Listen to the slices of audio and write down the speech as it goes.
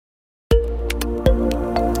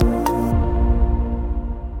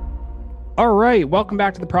All right, welcome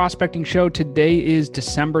back to the Prospecting Show. Today is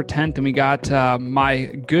December 10th, and we got my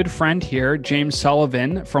good friend here, James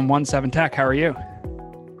Sullivan from 17 Tech. How are you?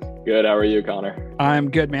 Good. How are you, Connor? I'm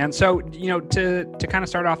good, man. So, to kind of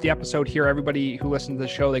start off the episode here, everybody who listens to the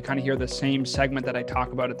show, they kind of hear the same segment that I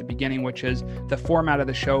talk about at the beginning, which is the format of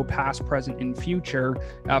the show, past, present, and future,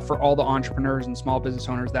 for all the entrepreneurs and small business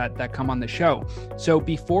owners that come on the show. So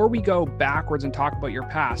before we go backwards and talk about your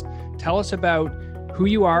past, tell us about who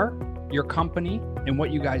you are, your company, and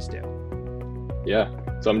what you guys do. Yeah.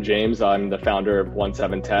 So I'm James. I'm the founder of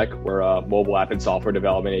 17 Tech. We're a mobile app and software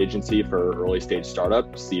development agency for early stage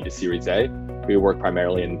startups, C to Series A. We work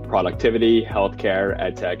primarily in productivity, healthcare,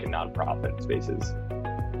 ed tech, and nonprofit spaces.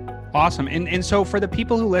 Awesome. And so for the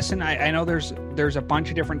people who listen, I know there's a bunch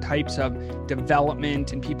of different types of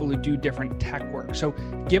development and people who do different tech work. So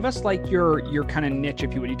give us like your kind of niche,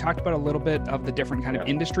 if you would. You talked about a little bit of the different kind of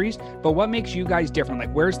industries, but what makes you guys different?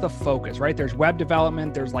 Like, where's the focus, right? There's web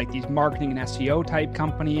development, there's like these marketing and SEO type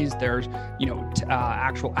companies, there's,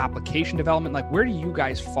 actual application development. Like, where do you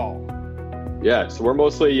guys fall? Yeah, so we're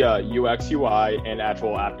mostly UX, UI, and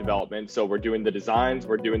actual app development. So we're doing the designs,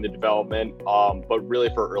 we're doing the development, but really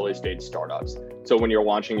for early stage startups. So when you're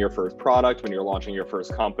launching your first product, when you're launching your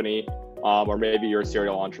first company, or maybe you're a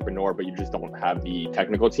serial entrepreneur, but you just don't have the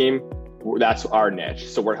technical team, that's our niche.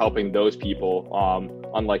 So we're helping those people.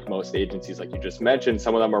 Unlike most agencies, like you just mentioned,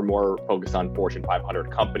 some of them are more focused on Fortune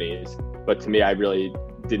 500 companies. But to me, I really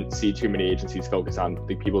didn't see too many agencies focus on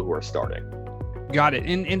the people who are starting. Got it.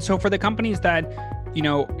 And so for the companies that,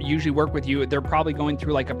 usually work with you, they're probably going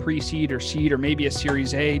through like a pre-seed or seed or maybe a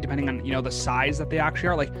Series A, depending on, the size that they actually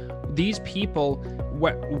are. Like these people,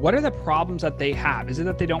 what are the problems that they have? Is it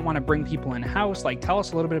that they don't want to bring people in-house? Like tell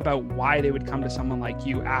us a little bit about why they would come to someone like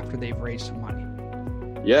you after they've raised some money.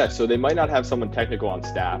 Yeah, so they might not have someone technical on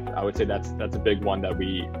staff. I would say that's a big one that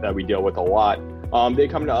we deal with a lot. They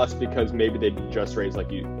come to us because maybe they just raised,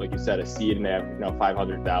 like you said, a seed, and they have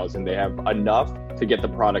 500,000. They have enough to get the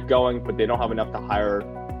product going, but they don't have enough to hire,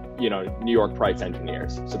 New York price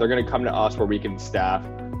engineers. So they're going to come to us where we can staff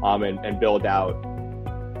and build out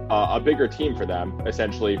a bigger team for them,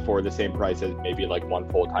 essentially for the same price as maybe like one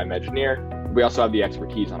full-time engineer. We also have the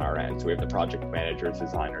expertise on our end. So we have the project managers,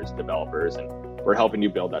 designers, developers, and we're helping you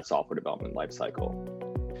build that software development lifecycle.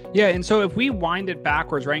 Yeah. And so if we wind it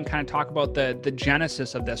backwards, right, and kind of talk about the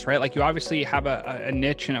genesis of this, right? Like you obviously have a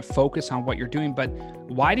niche and a focus on what you're doing, but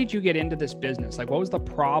why did you get into this business? Like what was the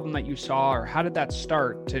problem that you saw, or how did that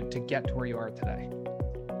start to get to where you are today?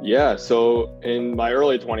 Yeah. So in my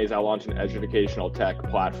early 20s, I launched an educational tech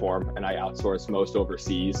platform and I outsourced most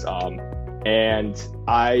overseas.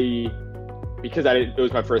 Because it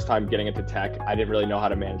was my first time getting into tech, I didn't really know how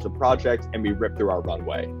to manage the project, and we ripped through our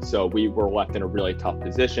runway. So we were left in a really tough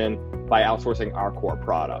position by outsourcing our core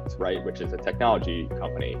product, right, which is a technology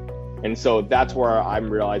company. And so that's where I'm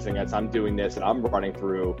realizing as I'm doing this and I'm running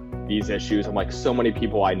through these issues, I'm like, so many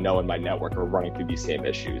people I know in my network are running through these same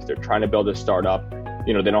issues. They're trying to build a startup.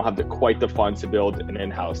 They don't have quite the funds to build an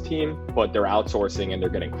in-house team, but they're outsourcing and they're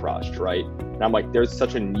getting crushed, right? And I'm like, there's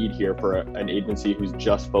such a need here for an agency who's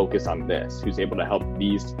just focused on this, who's able to help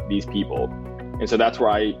these people. And so that's where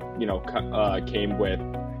I, came with,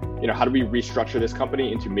 how do we restructure this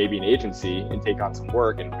company into maybe an agency and take on some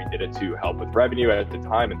work? And we did it to help with revenue at the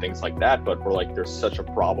time and things like that. But we're like, there's such a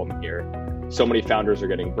problem here. So many founders are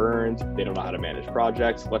getting burned. They don't know how to manage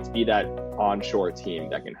projects. Let's be that onshore team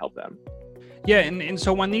that can help them. Yeah. And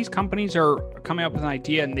so when these companies are coming up with an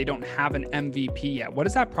idea and they don't have an MVP yet, what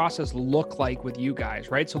does that process look like with you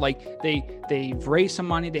guys, right? So like they've raised some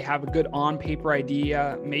money, they have a good on paper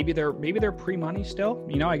idea. Maybe they're pre-money still,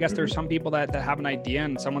 I guess there's some people that have an idea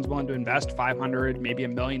and someone's willing to invest 500, maybe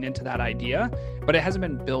 $1 million into that idea, but it hasn't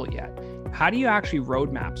been built yet. How do you actually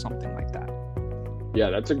roadmap something like that? Yeah,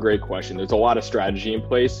 that's a great question. There's a lot of strategy in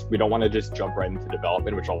place. We don't want to just jump right into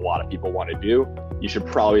development, which a lot of people want to do. You should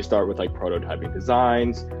probably start with like prototyping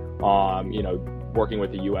designs, working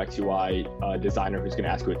with a UX UI designer who's going to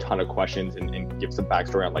ask you a ton of questions and give some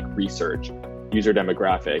backstory on like research, user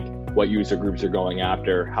demographic, what user groups are going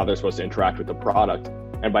after, how they're supposed to interact with the product.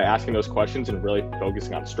 And by asking those questions and really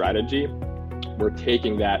focusing on strategy, we're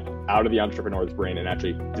taking that out of the entrepreneur's brain and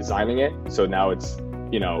actually designing it. So now it's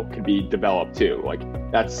can be developed too. Like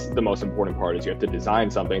that's the most important part, is you have to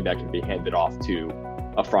design something that can be handed off to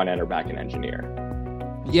a front end or back end engineer.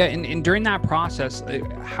 Yeah. And during that process,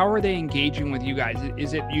 how are they engaging with you guys?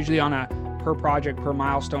 Is it usually on a per project, per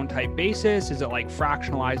milestone type basis? Is it like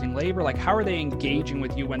fractionalizing labor? Like how are they engaging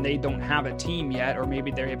with you when they don't have a team yet, or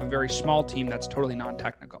maybe they have a very small team that's totally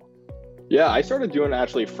non-technical? Yeah, I started doing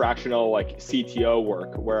actually fractional like CTO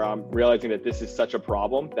work where I'm realizing that this is such a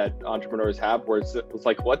problem that entrepreneurs have where it's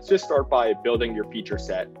like, let's just start by building your feature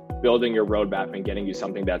set, building your roadmap and getting you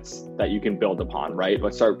something that you can build upon, right?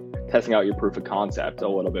 Let's start testing out your proof of concept a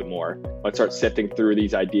little bit more. Let's start sifting through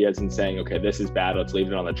these ideas and saying, okay, this is bad. Let's leave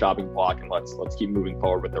it on the chopping block and let's keep moving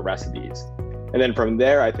forward with the rest of these. And then from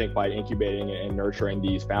there, I think by incubating and nurturing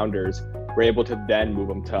these founders, we're able to then move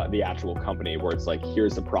them to the actual company where it's like,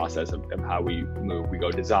 here's the process of how we move. We go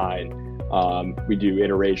design, we do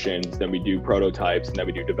iterations, then we do prototypes, and then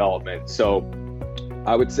we do development. So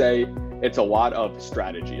I would say it's a lot of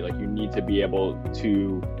strategy. Like you need to be able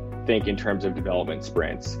to think in terms of development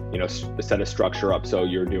sprints, set a structure up. So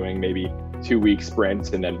you're doing maybe 2-week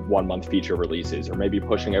sprints and then 1-month feature releases, or maybe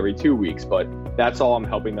pushing every 2 weeks. But that's all I'm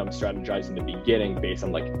helping them strategize in the beginning based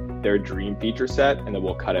on like their dream feature set. And then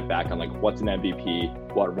we'll cut it back on like, what's an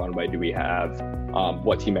MVP? What runway do we have?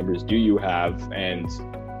 What team members do you have? And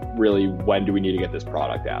really, when do we need to get this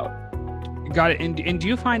product out? Got it. And do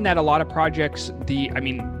you find that a lot of projects, this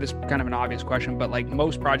is kind of an obvious question, but like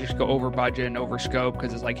most projects go over budget and over scope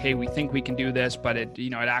because it's like, hey, we think we can do this, but it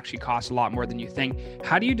actually costs a lot more than you think.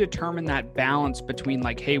 How do you determine that balance between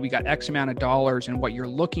like, hey, we got X amount of dollars and what you're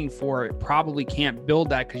looking for, it probably can't build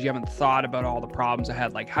that because you haven't thought about all the problems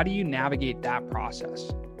ahead. Like, how do you navigate that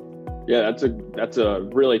process? Yeah, that's a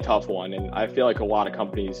really tough one. And I feel like a lot of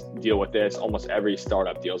companies deal with this. Almost every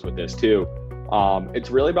startup deals with this too. It's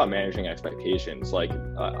really about managing expectations. Like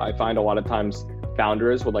I find a lot of times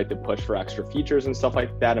founders would like to push for extra features and stuff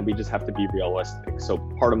like that, and we just have to be realistic. So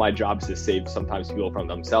part of my job is to save sometimes people from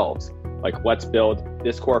themselves. Like, let's build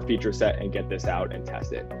this core feature set and get this out and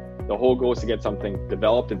test it. The whole goal is to get something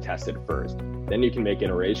developed and tested first. Then you can make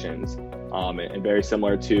iterations. And very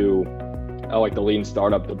similar to like the Lean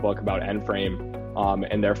Startup, the book about Endframe,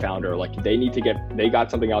 and their founder, like they got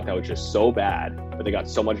something out that was just so bad, but they got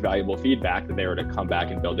so much valuable feedback that they were to come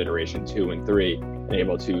back and build iteration 2 and 3 and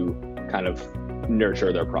able to kind of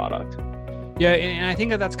nurture their product. Yeah, and I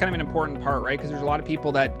think that's kind of an important part, right? Because there's a lot of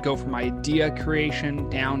people that go from idea creation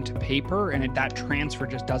down to paper, and that transfer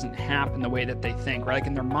just doesn't happen the way that they think, right? Like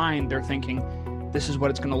in their mind, they're thinking, this is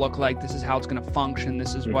what it's going to look like, this is how it's going to function,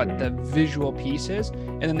 this is what the visual piece is,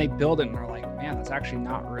 and then they build it and they're like, man, that's actually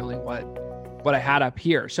not really what I had up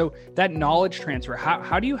here. So that knowledge transfer,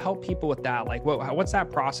 how do you help people with that? Like what's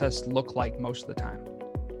that process look like most of the time?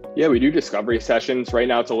 Yeah, we do discovery sessions. Right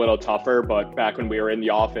now it's a little tougher, but back when we were in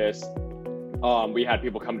the office, we had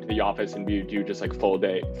people come to the office and we do just like full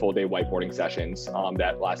day whiteboarding sessions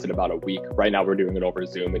that lasted about a week. Right now we're doing it over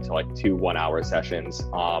Zoom into like 2 1-hour sessions.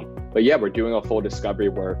 But yeah, we're doing a full discovery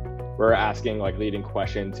where we're asking like leading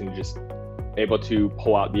questions and just able to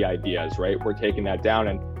pull out the ideas, right? We're taking that down,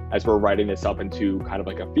 and as we're writing this up into kind of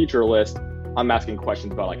like a feature list, I'm asking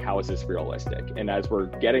questions about like, how is this realistic? And as we're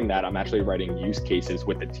getting that, I'm actually writing use cases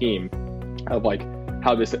with the team of like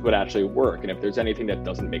how this would actually work. And if there's anything that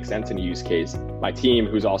doesn't make sense in a use case, my team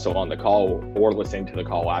who's also on the call or listening to the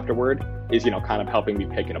call afterward is, kind of helping me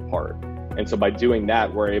pick it apart. And so by doing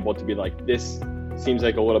that, we're able to be like, this seems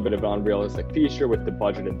like a little bit of an unrealistic feature with the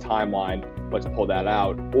budget and timeline. Let's pull that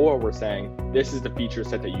out. Or we're saying, this is the feature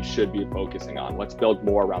set that you should be focusing on. Let's build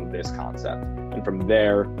more around this concept. And from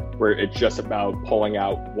there, where it's just about pulling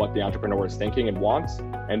out what the entrepreneur is thinking and wants,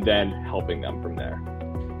 and then helping them from there.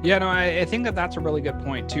 Yeah, no, I think that's a really good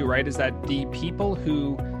point too, right? Is that the people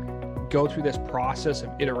who go through this process of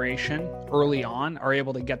iteration early on are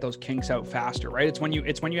able to get those kinks out faster, right? It's when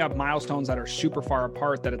you have milestones that are super far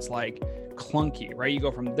apart that it's like clunky, right? You go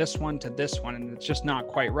from this one to this one and it's just not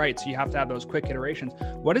quite right. So you have to have those quick iterations.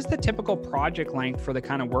 What is the typical project length for the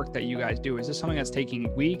kind of work that you guys do? Is this something that's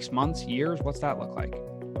taking weeks, months, years? What's that look like?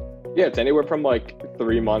 Yeah, it's anywhere from like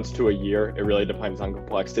 3 months to a year. It really depends on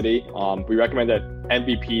complexity. We recommend that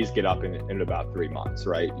MVPs get up in about 3 months,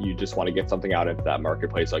 right? You just want to get something out into that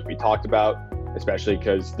marketplace like we talked about, especially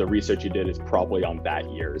because the research you did is probably on that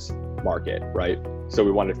year's market, right? So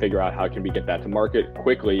we want to figure out how can we get that to market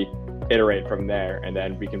quickly, iterate from there, and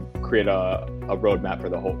then we can create a roadmap for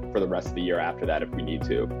the rest of the year after that if we need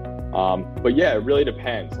to. But yeah, it really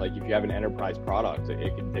depends. Like if you have an enterprise product,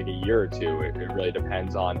 it can take a year or two. It really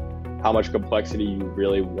depends on how much complexity you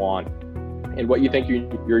really want and what you think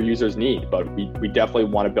your users need. But we definitely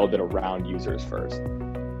want to build it around users first.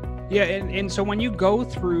 Yeah, and so when you go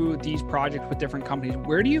through these projects with different companies,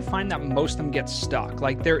 where do you find that most of them get stuck?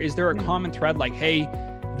 Like is there a common thread like, hey,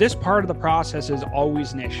 this part of the process is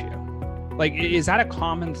always an issue? Like, is that a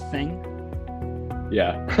common thing?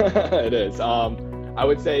 Yeah, it is. I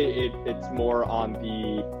would say it's more on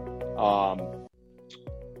the,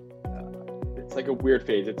 it's like a weird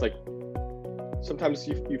phase. It's like sometimes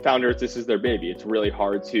you founders, this is their baby. It's really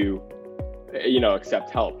hard to, accept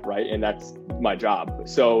help, right? And that's my job.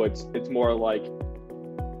 So it's more like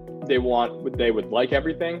they would like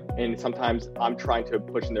everything, and sometimes I'm trying to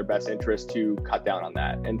push in their best interest to cut down on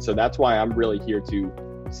that. And so that's why I'm really here to,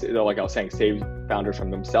 like I was saying, save founders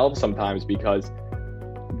from themselves sometimes, because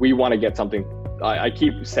we want to get something. I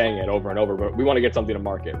keep saying it over and over, but we want to get something to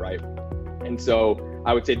market, right? And so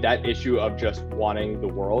I would say that issue of just wanting the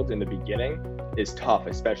world in the beginning is tough,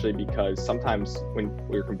 especially because sometimes when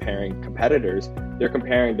we're comparing competitors, they're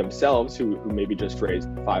comparing themselves, who maybe just raised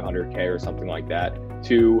 500K or something like that,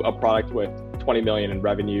 to a product with 20 million in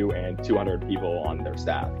revenue and 200 people on their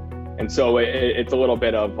staff. And so it's a little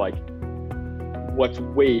bit of like, let's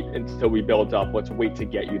wait until we build up, let's wait to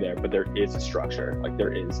get you there. But there is a structure, like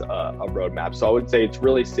there is a roadmap. So I would say it's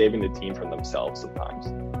really saving the team from themselves sometimes.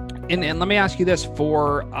 And let me ask you this,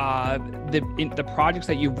 for the projects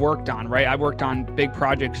that you've worked on, right? I've worked on big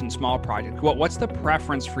projects and small projects. What's the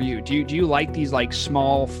preference for you? Do you like these like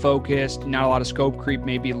small, focused, not a lot of scope creep,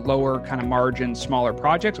 maybe lower kind of margin, smaller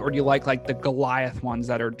projects? Or do you like the Goliath ones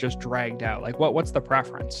that are just dragged out? Like what's the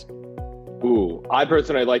preference? Ooh, I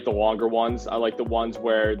personally like the longer ones. I like the ones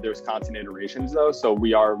where there's constant iterations though. So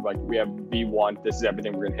we have V1, this is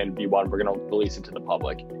everything we're gonna hit in V1, we're gonna release it to the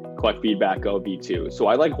public, collect feedback, go V2. So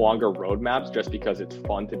I like longer roadmaps just because it's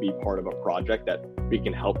fun to be part of a project that we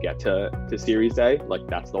can help get to Series A. Like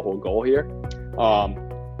that's the whole goal here.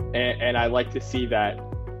 And I like to see that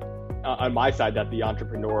on my side, that the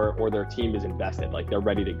entrepreneur or their team is invested, like they're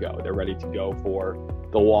ready to go. They're ready to go for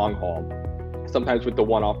the long haul. Sometimes with the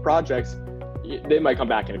one-off projects, they might come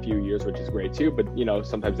back in a few years, which is great too. But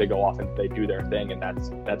sometimes they go off and they do their thing, and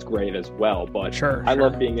that's great as well. But sure. I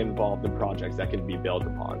love being involved in projects that can be built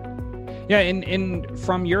upon. Yeah, and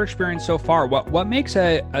from your experience so far, what makes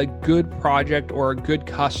a good project or a good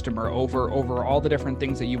customer over all the different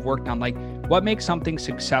things that you've worked on? Like, what makes something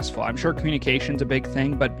successful? I'm sure communication's a big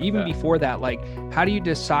thing, but even before that, like, how do you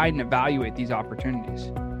decide and evaluate these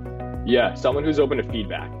opportunities? Yeah, someone who's open to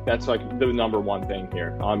feedback. That's like the number one thing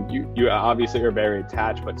here. You obviously are very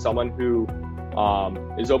attached, but someone who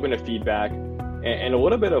is open to feedback and a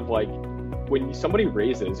little bit of like, when somebody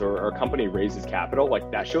raises or a company raises capital,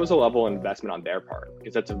 like that shows a level of investment on their part,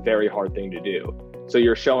 because that's a very hard thing to do. So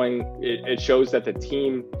you're showing, it shows that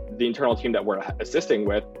the internal team that we're assisting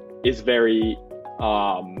with is very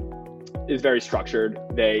structured.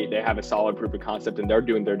 They have a solid proof of concept, and they're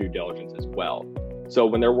doing their due diligence as well. So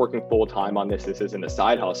when they're working full time on this isn't a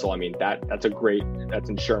side hustle. I mean, that's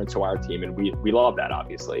insurance to our team, and we love that,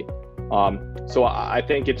 obviously. So I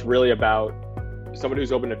think it's really about someone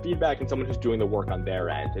who's open to feedback and someone who's doing the work on their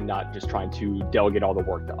end and not just trying to delegate all the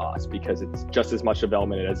work to us, because it's just as much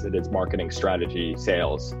development as it is marketing, strategy,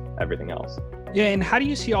 sales, everything else. Yeah, and how do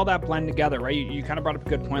you see all that blend together, right? You kind of brought up a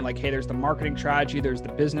good point, like, hey, there's the marketing strategy, there's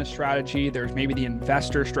the business strategy, there's maybe the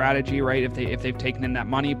investor strategy, right? If they've taken in that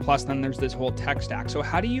money, plus then there's this whole tech stack. So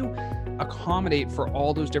how do you accommodate for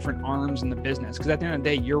all those different arms in the business? Because at the end of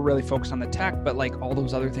the day, you're really focused on the tech, but like all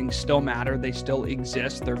those other things still matter. They still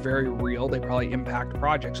exist. They're very real. They probably impact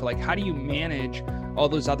projects. So like, how do you manage all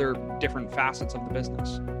those other different facets of the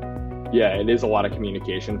business? Yeah, it is a lot of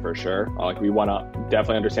communication for sure. Like we want to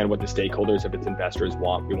definitely understand what the stakeholders, if it's investors,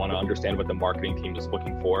 want. We want to understand what the marketing team is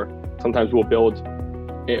looking for. Sometimes we'll build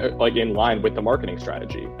like in line with the marketing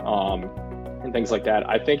strategy and things like that.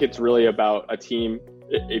 I think it's really about a team.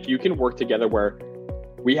 If you can work together where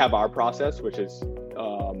we have our process, which is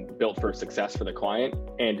built for success for the client,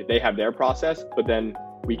 and they have their process, but then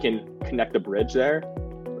we can connect the bridge there,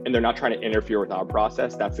 and they're not trying to interfere with our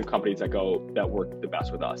process. That's the companies that work the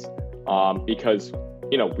best with us. Because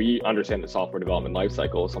we understand the software development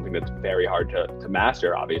lifecycle is something that's very hard to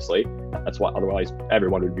master, obviously. That's why otherwise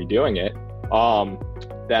everyone would be doing it.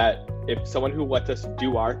 That if someone who lets us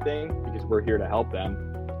do our thing, because we're here to help them,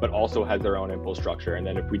 but also has their own infrastructure, and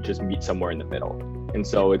then if we just meet somewhere in the middle. And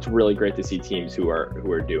so it's really great to see teams who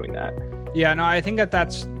are doing that. Yeah, no, I think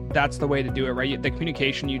that's the way to do it, right? The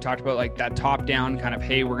communication you talked about, like that top down kind of,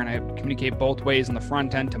 hey, we're going to communicate both ways in the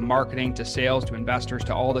front end, to marketing, to sales, to investors,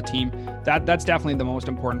 to all the team. That's definitely the most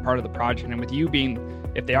important part of the project. And with you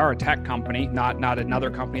being, if they are a tech company, not another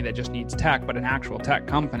company that just needs tech, but an actual tech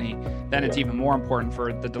company, then it's even more important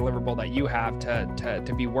for the deliverable that you have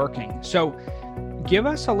to be working. So give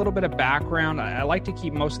us a little bit of background. I like to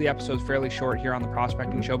keep most of the episodes fairly short here on the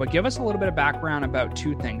Prospecting Show, but give us a little bit of background about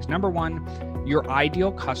two things. Number one, your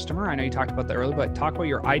ideal customer. I know you talked about that earlier, but talk about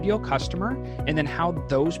your ideal customer and then how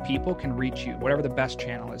those people can reach you, whatever the best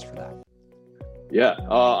channel is for that. Yeah,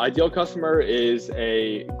 ideal customer is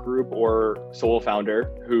a group or solo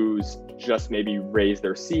founder who's just maybe raised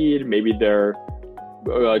their seed, maybe they're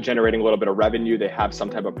generating a little bit of revenue, they have some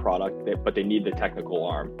type of product, but they need the technical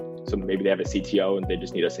arm. So maybe they have a CTO and they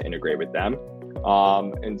just need us to integrate with them.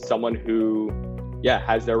 And someone who,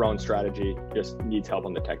 has their own strategy, just needs help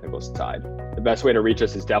on the technical side. The best way to reach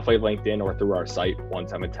us is definitely LinkedIn or through our site,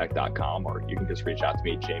 17tech.com, or you can just reach out to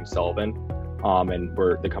me, James Sullivan. And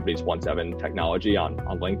the company's 17 Technology on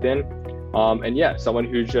LinkedIn. And someone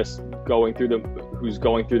who's just going through the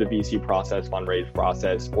VC process, fundraise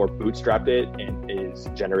process, or bootstrapped it and is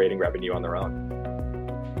generating revenue on their own.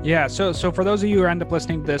 Yeah. So for those of you who end up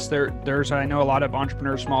listening to this, there's I know a lot of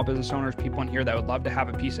entrepreneurs, small business owners, people in here that would love to have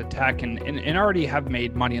a piece of tech and already have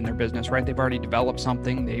made money in their business, right? They've already developed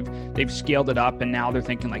something, they've scaled it up, and now they're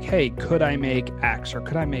thinking like, hey, could I make X or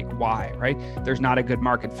could I make Y, right? There's not a good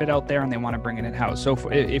market fit out there and they want to bring it in-house. So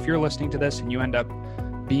if you're listening to this and you end up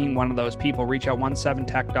being one of those people, reach out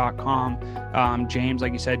 17tech.com. James,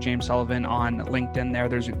 like you said, James Sullivan on LinkedIn there.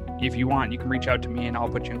 If you want, you can reach out to me and I'll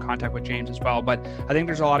put you in contact with James as well. But I think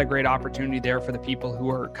there's a lot of great opportunity there for the people who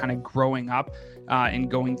are kind of growing up and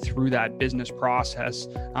going through that business process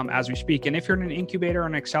as we speak. And if you're in an incubator or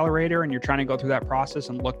an accelerator and you're trying to go through that process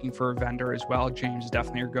and looking for a vendor as well, James is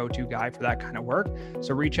definitely your go-to guy for that kind of work.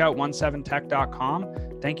 So reach out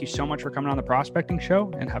 17tech.com. Thank you so much for coming on the Prospecting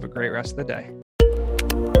Show and have a great rest of the day.